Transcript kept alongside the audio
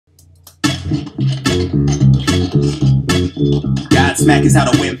Godsmack is how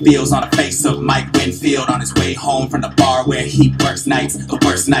the wind feels on the face of Mike Winfield on his way home from the bar where he works nights, the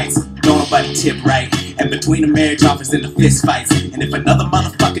worst nights. Don't nobody tip right. And between the marriage offers and the fist fights. And if another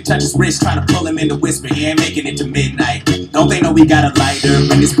motherfucker touches wrist trying to pull him into whisper, he ain't making it to midnight. Don't they know he got a lighter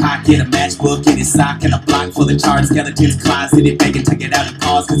in his pocket, a matchbook in his sock, and a block full of charred skeletons closeted, begging to get out and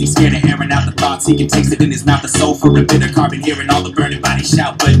pause, cause he's scared of airing out the thoughts. He can taste it in his mouth, the sulfur and bitter carbon, hearing all the burning body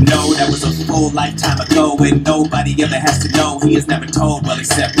shout. But no, that was a full lifetime ago, and nobody ever has to know. He is never told, well,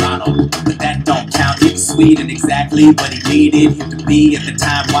 except Ronald. But that don't count. He was sweet and exactly what he needed him to be at the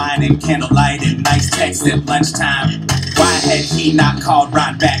time. Wine and candlelight and nice texts at lunchtime. Why had he not called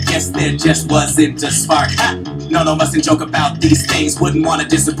Ron back? Guess there just wasn't a spark. Ha! No, mustn't joke about these things. Wouldn't want to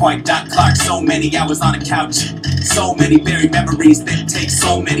disappoint Doc Clark. So many hours on a couch, so many buried memories that take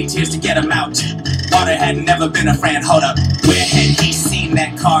so many tears to get them out. Water had never been a friend. Hold up, where had he seen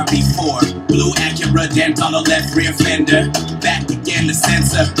that car before? Blue Acura dent on the left rear fender. Back again to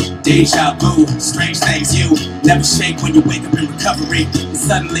sensor. Deja vu, strange things you never shake when you wake up in recovery. And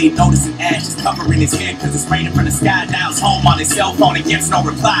suddenly noticing ashes covering his head cause it's raining from the sky. Dials home on his cell phone and gets no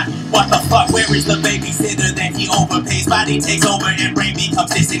reply. What the fuck, where is the babysitter that he overpays? Body takes over and brain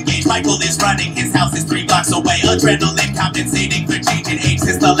becomes disengaged. Michael is running, his house is 3 blocks away. Adrenaline compensating for changing age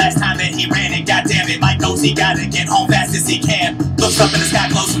since the last time that he ran. And goddamn it, Mike knows he gotta get home fast as he can. Looks up in the sky,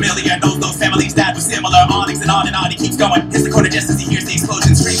 glows familiar, knows those families died with similar awnings. And on he keeps going. Hits the corner just as he hears the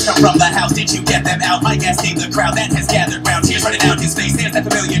explosion screams come from the house. Did you get them out? Mike asking the crowd that has gathered round. Tears running down his face. There's that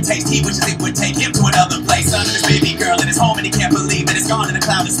familiar taste. He wishes it would take him to another place. Under his baby girl in his home, and he can't believe that it's gone in a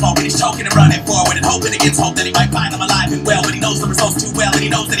cloud of smoke. And he's choking and running forward and hoping against hope that he might find him alive and well. But he knows the results too well, and he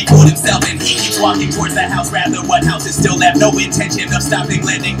knows that he fooled himself. And he keeps walking towards that house. Rather, what house is still left? No intention of stopping,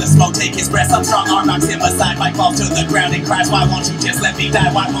 letting the smoke take his breath. Some strong arm knocks him aside. Mike falls to the ground and cries, why won't you just let me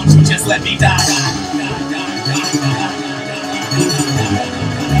die? Why won't you just let me die?